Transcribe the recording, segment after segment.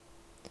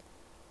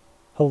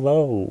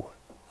Hello,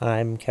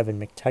 I'm Kevin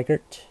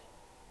McTaggart,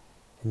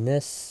 and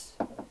this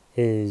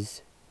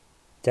is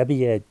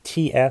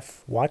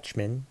WTF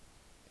Watchmen,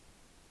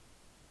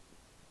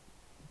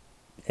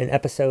 an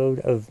episode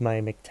of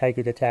my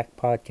McTaggart Attack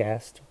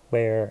podcast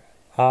where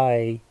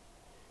I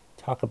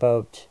talk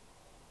about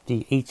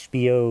the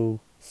HBO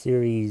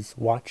series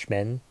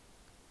Watchmen,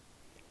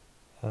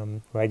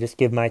 where I just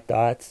give my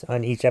thoughts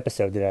on each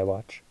episode that I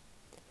watch.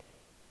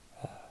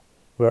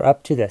 We're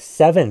up to the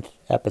seventh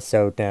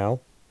episode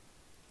now.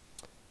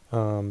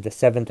 The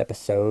seventh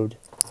episode,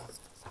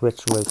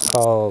 which was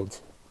called.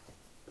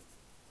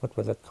 What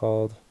was it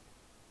called?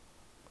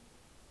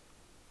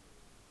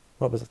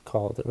 What was it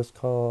called? It was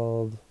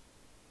called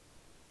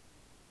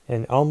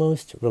An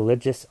Almost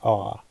Religious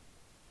Awe.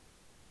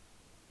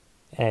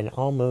 An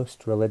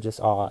Almost Religious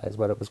Awe is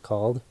what it was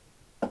called.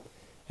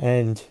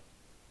 And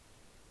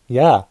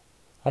yeah,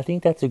 I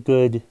think that's a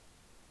good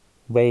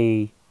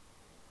way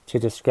to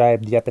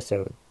describe the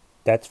episode.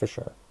 That's for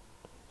sure.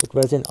 It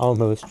was an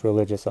almost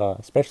religious awe,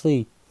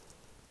 especially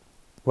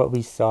what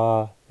we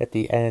saw at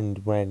the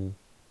end when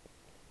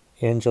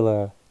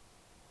Angela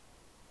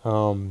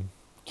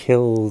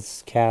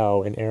kills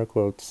Cal in air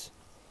quotes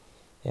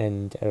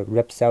and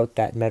rips out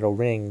that metal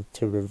ring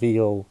to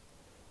reveal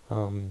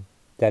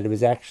that it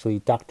was actually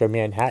Dr.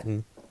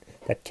 Manhattan,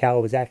 that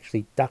Cal was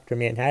actually Dr.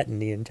 Manhattan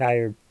the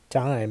entire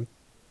time.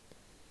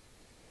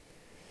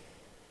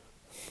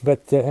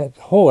 But the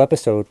whole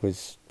episode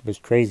was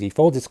crazy.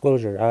 Full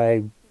disclosure,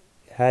 I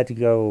had to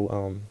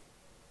go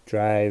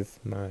drive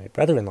my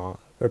brother-in-law,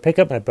 or pick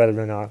up my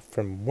brother-in-law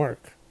from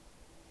work.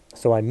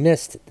 So I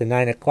missed the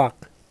 9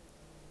 o'clock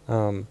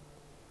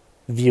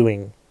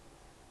viewing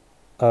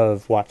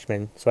of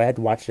Watchmen. So I had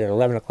to watch it at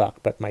 11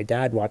 o'clock, but my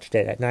dad watched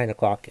it at 9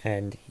 o'clock,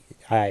 and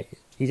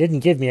he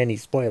didn't give me any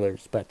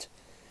spoilers, but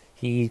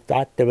he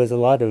thought there was a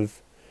lot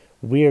of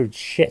weird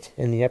shit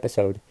in the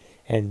episode.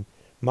 And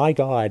my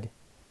God,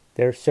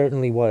 there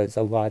certainly was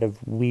a lot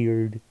of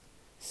weird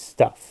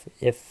stuff.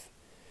 If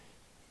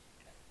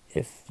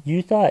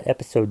you thought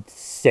episode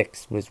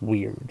 6 was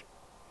weird,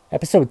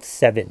 episode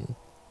 7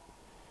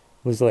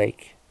 was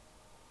like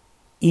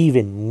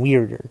even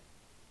weirder.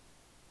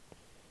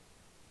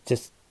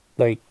 Just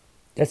like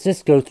let's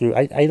just go through.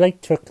 I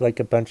like took like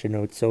a bunch of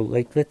notes. So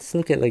like let's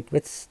look at like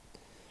let's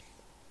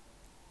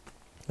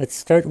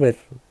start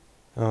with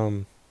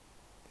um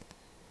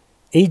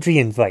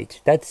Adrian Veidt.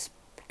 That's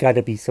got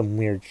to be some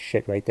weird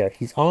shit right there.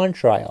 He's on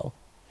trial,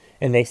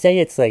 and they say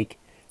it's like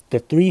the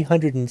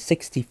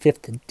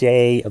 365th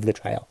day of the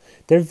trial.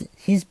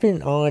 He's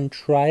been on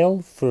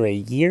trial for a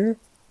year,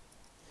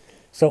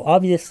 so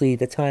obviously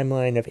the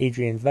timeline of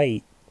Adrian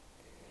Veidt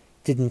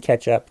didn't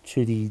catch up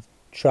to the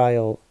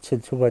trial to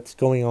what's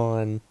going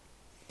on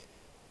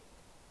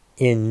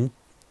in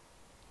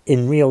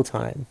in real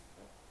time.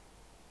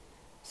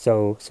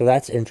 So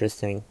that's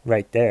interesting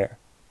right there.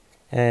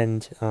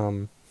 And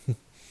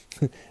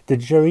the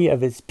jury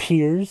of his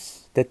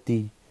peers that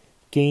the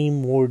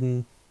game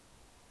warden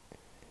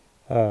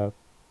uh,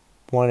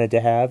 wanted to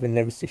have, and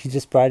he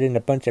just brought in a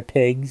bunch of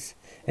pigs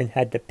and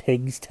had the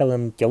pigs tell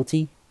him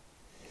guilty,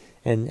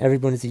 and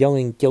everyone's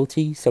yelling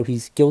guilty, so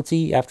he's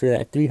guilty after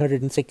that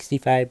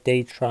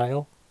 365-day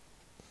trial.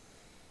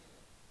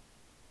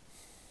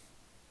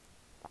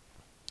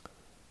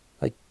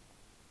 Like,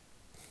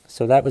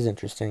 so that was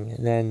interesting.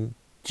 And then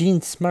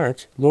Jean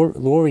Smart,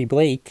 Laurie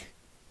Blake,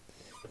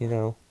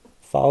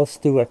 falls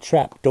through a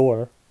trap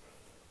door.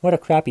 What a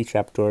crappy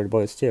trap door it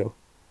was too.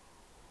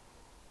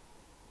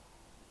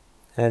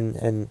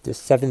 And the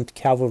Seventh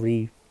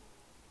Cavalry,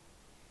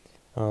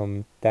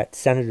 that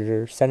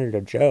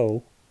Senator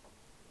Joe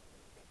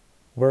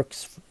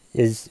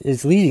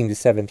is leading the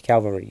Seventh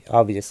Cavalry,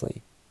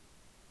 obviously,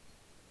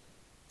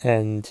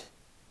 and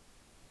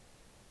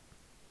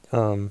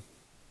Don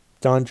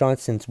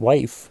Johnson's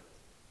wife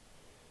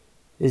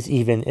is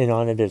even in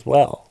on it as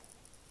well,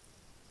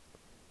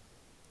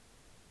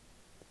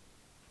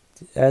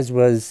 as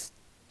was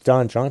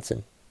Don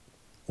Johnson,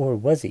 or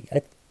was he?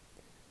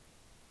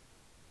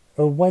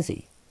 Or was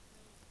he?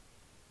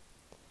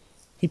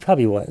 He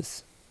probably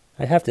was.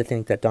 I have to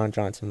think that Don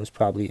Johnson was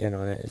probably in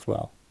on it as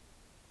well.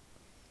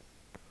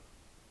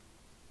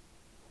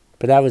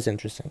 But that was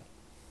interesting.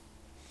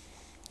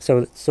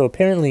 So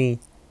apparently,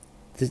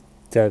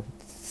 the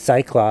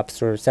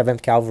Cyclops or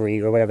Seventh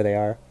Cavalry or whatever they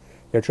are,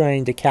 they're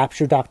trying to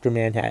capture Dr.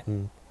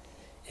 Manhattan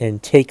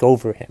and take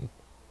over him.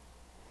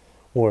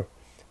 Or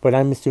what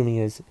I'm assuming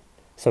is,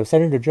 so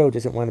Senator Joe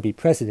doesn't want to be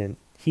president.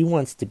 He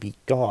wants to be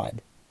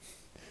God,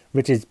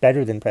 which is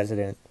better than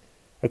president,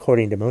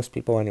 according to most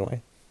people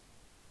anyway.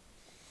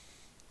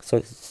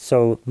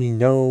 So we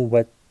know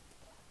what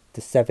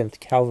the Seventh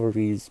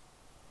Cavalry's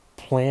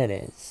plan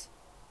is.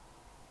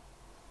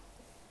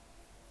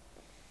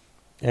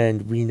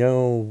 And we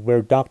know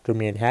where Dr.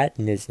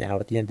 Manhattan is now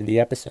at the end of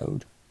the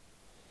episode.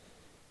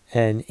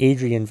 And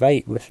Adrian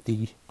Veidt with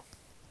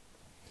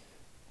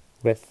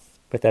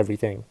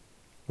everything.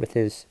 With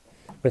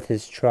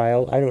his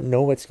trial. I don't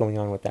know what's going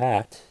on with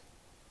that.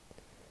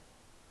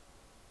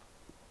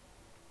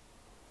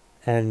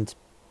 And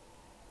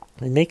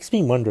It makes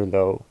me wonder,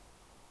 though,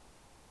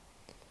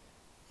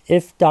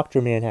 if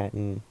Dr.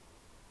 Manhattan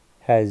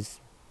has,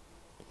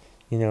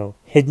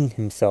 hidden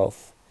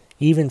himself,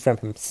 even from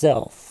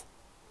himself.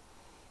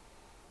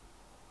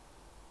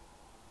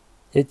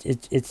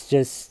 It's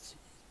just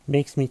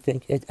makes me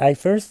think. I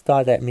first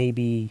thought that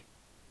maybe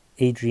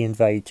Adrian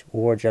Veidt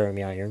or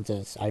Jeremy Irons,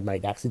 as I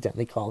might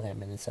accidentally call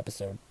him in this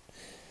episode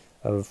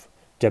of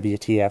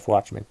WTF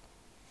Watchmen.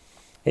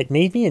 It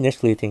made me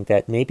initially think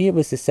that maybe it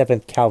was the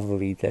 7th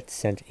Cavalry that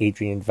sent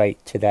Adrian Veidt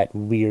to that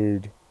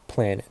weird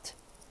planet.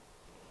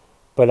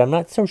 But I'm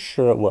not so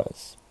sure it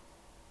was.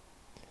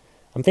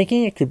 I'm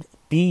thinking it could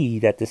be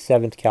that the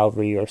 7th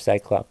Cavalry or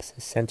Cyclops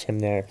sent him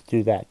there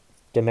through that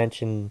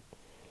dimension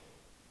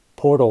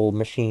portal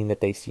machine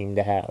that they seem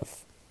to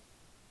have.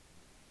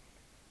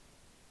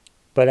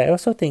 But I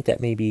also think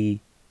that maybe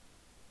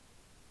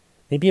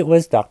it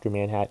was Dr.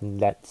 Manhattan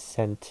that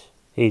sent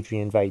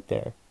Adrian Veidt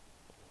there.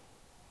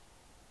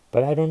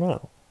 But I don't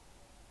know.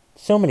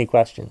 So many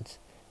questions.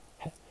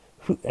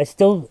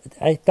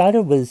 I thought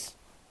it was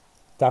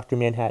Dr.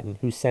 Manhattan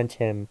who sent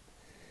him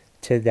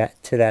to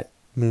that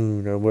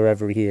moon or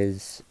wherever he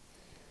is.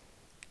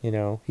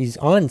 He's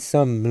on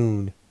some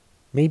moon.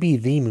 Maybe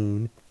the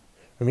moon.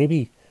 Or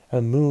maybe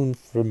a moon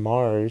for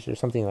Mars or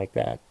something like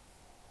that.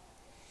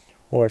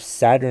 Or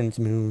Saturn's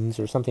moons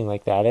or something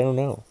like that. I don't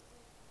know.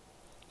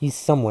 He's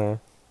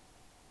somewhere.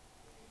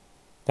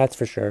 That's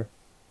for sure.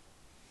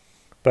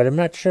 But I'm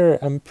not sure.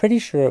 I'm pretty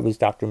sure it was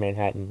Dr.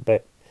 Manhattan.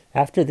 But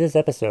after this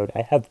episode,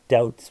 I have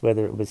doubts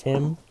whether it was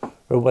him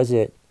or was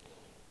it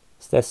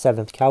the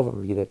 7th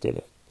Cavalry that did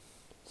it.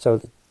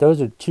 So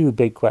those are two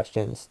big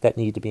questions that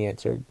need to be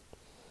answered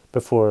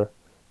before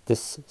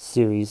this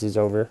series is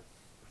over.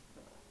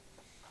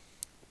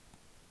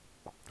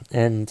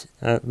 And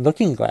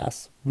Looking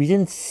Glass. We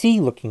didn't see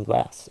Looking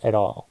Glass at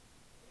all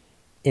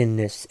in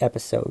this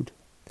episode.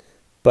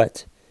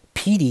 But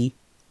Petey,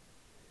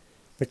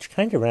 which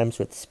kind of rhymes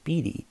with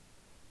Speedy.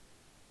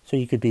 So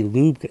you could be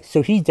Lube Guy.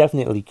 So he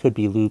definitely could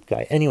be Lube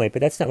Guy. Anyway,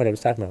 but that's not what I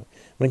was talking about.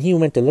 When he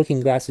went to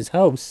Looking Glass's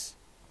house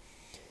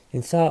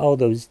and saw all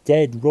those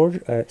dead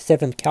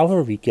 7th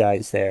Cavalry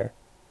guys there,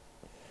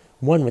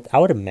 one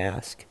without a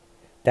mask,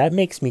 that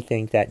makes me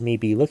think that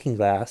maybe Looking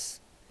Glass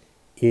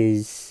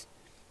is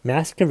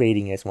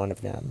masquerading as one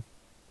of them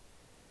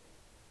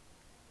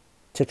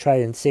to try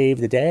and save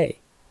the day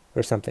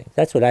or something.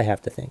 That's what I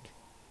have to think.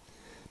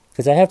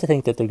 Because I have to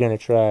think that they're going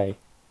to try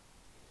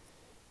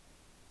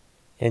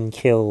and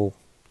kill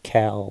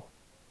Cal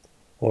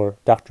or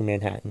Dr.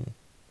 Manhattan.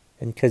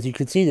 And because you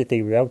could see that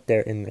they were out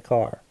there in the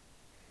car.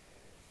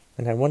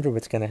 And I wonder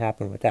what's going to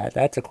happen with that.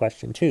 That's a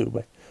question too.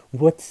 But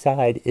what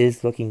side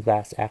is Looking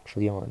Glass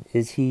actually on?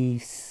 Is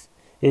he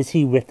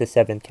with the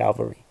 7th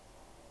Cavalry?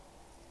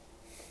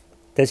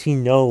 Does he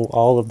know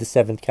all of the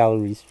 7th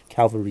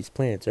Cavalry's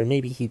plans? Or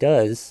maybe he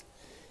does,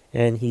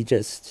 and he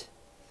just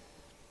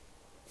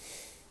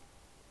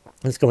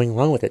is going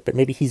along with it. But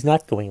maybe he's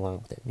not going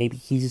along with it. Maybe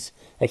he's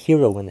a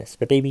hero in this,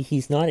 but maybe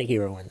he's not a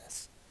hero in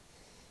this.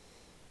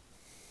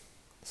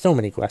 So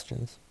many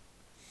questions.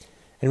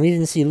 And we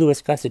didn't see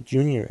Louis Gossett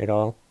Jr. at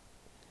all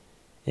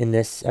in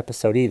this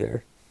episode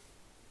either.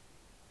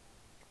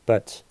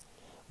 But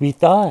we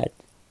thought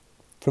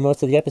for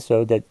most of the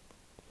episode that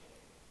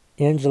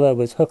Angela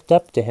was hooked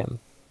up to him.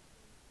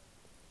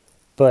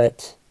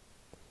 But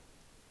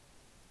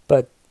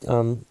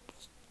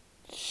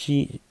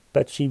she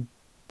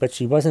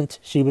wasn't.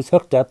 She was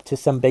hooked up to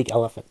some big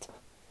elephant,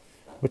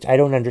 which I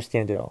don't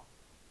understand at all.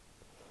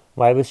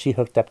 Why was she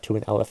hooked up to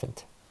an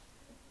elephant?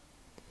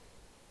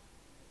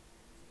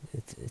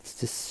 It's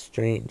just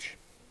strange.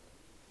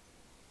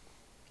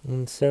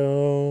 And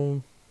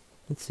so,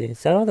 let's see.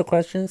 Is that all the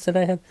questions that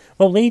I have?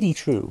 Well, Lady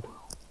True.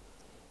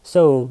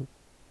 So,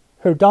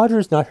 her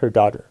daughter's not her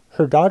daughter.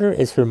 Her daughter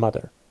is her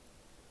mother.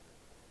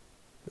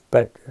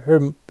 But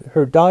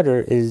her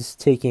daughter is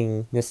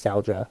taking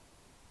nostalgia.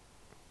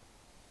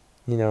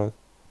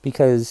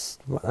 Because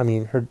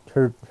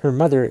her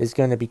mother is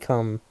going to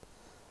become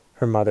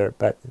her mother,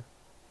 but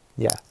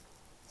yeah.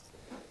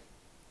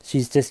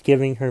 She's just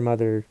giving her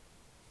mother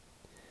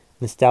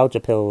nostalgia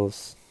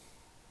pills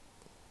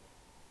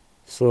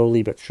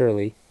slowly but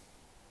surely,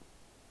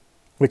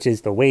 which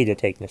is the way to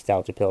take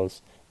nostalgia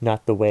pills,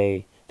 not the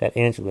way that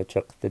Angela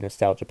took the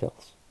nostalgia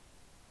pills.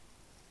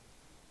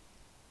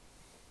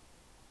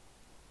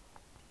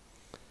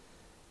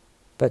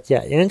 But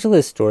yeah,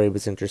 Angela's story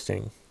was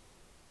interesting,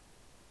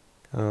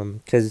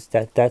 because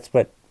that's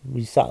what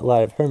we saw. A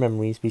lot of her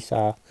memories we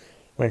saw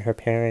when her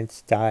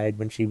parents died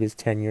when she was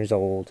 10 years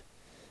old.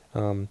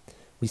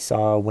 We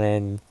saw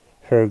when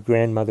her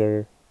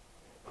grandmother,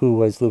 who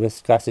was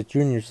Louis Gossett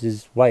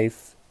Jr.'s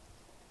wife,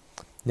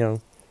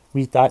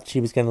 we thought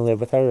she was going to live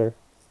with her,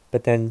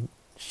 but then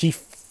she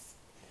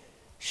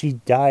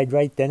died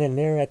right then and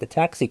there at the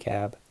taxi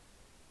cab.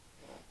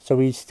 So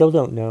we still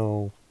don't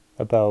know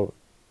about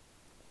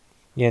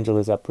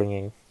Angela's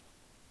upbringing.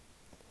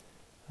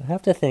 I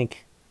have to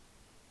think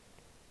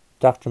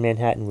Dr.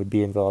 Manhattan would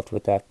be involved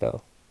with that,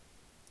 though.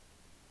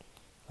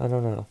 I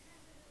don't know.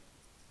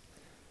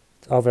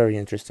 all very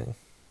interesting.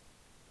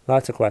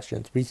 Lots of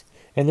questions.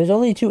 And there's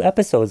only 2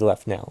 episodes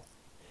left now.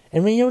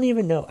 And we don't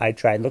even know. I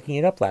tried looking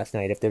it up last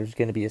night if there was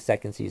going to be a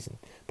second season.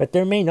 But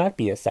there may not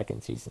be a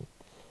second season.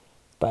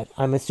 But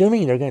I'm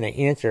assuming they're going to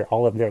answer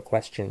all of their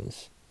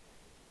questions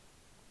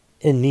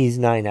in these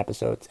 9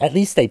 episodes. At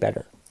least they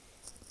better.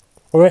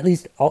 Or at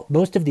least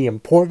most of the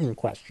important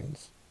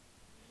questions.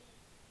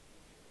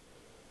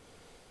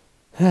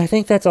 I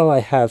think that's all I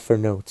have for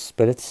notes.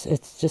 But it's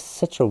just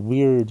such a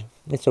weird...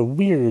 It's a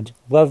weird,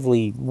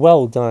 lovely,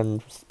 well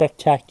done,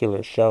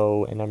 spectacular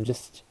show. And I'm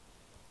just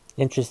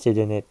interested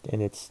in it,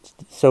 and it's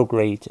so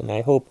great, and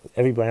I hope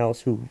everyone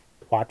else who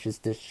watches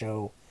this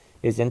show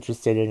is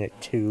interested in it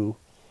too.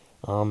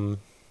 Why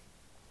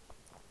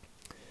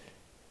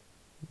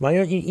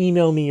don't you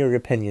email me your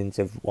opinions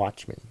of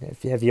Watchmen?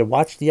 Have you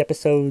watched the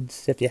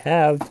episodes? If you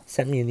have,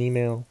 send me an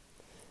email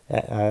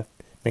at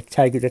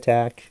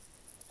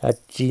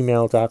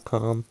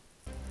mctaggartattack@gmail.com.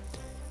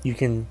 You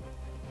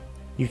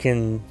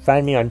can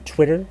find me on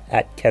Twitter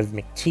at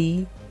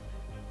KevMcT.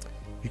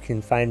 You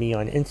can find me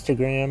on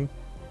Instagram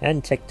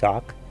and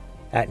TikTok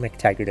at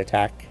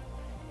McTaggartAttack.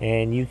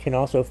 And you can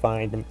also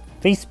find the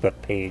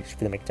Facebook page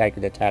for the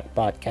McTaggart Attack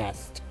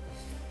podcast,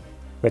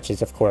 which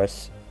is, of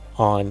course,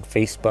 on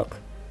Facebook.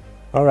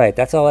 Alright,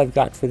 that's all I've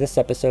got for this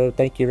episode.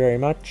 Thank you very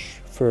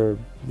much for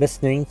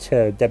listening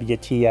to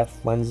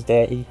WTF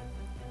Wednesday.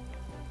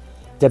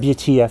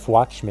 WTF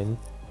Watchmen.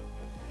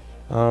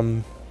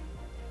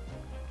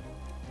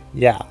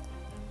 Yeah.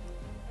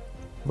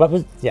 What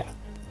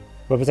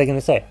was I going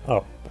to say?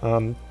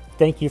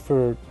 Thank you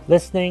for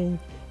listening.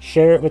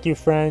 Share it with your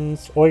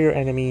friends or your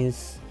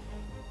enemies.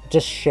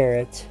 Just share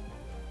it.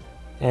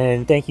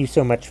 And thank you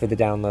so much for the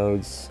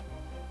downloads.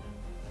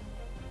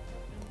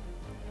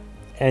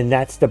 And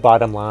that's the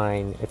bottom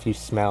line if you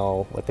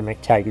smell what the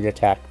McTaggart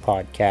Attack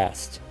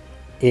podcast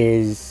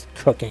is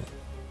cooking.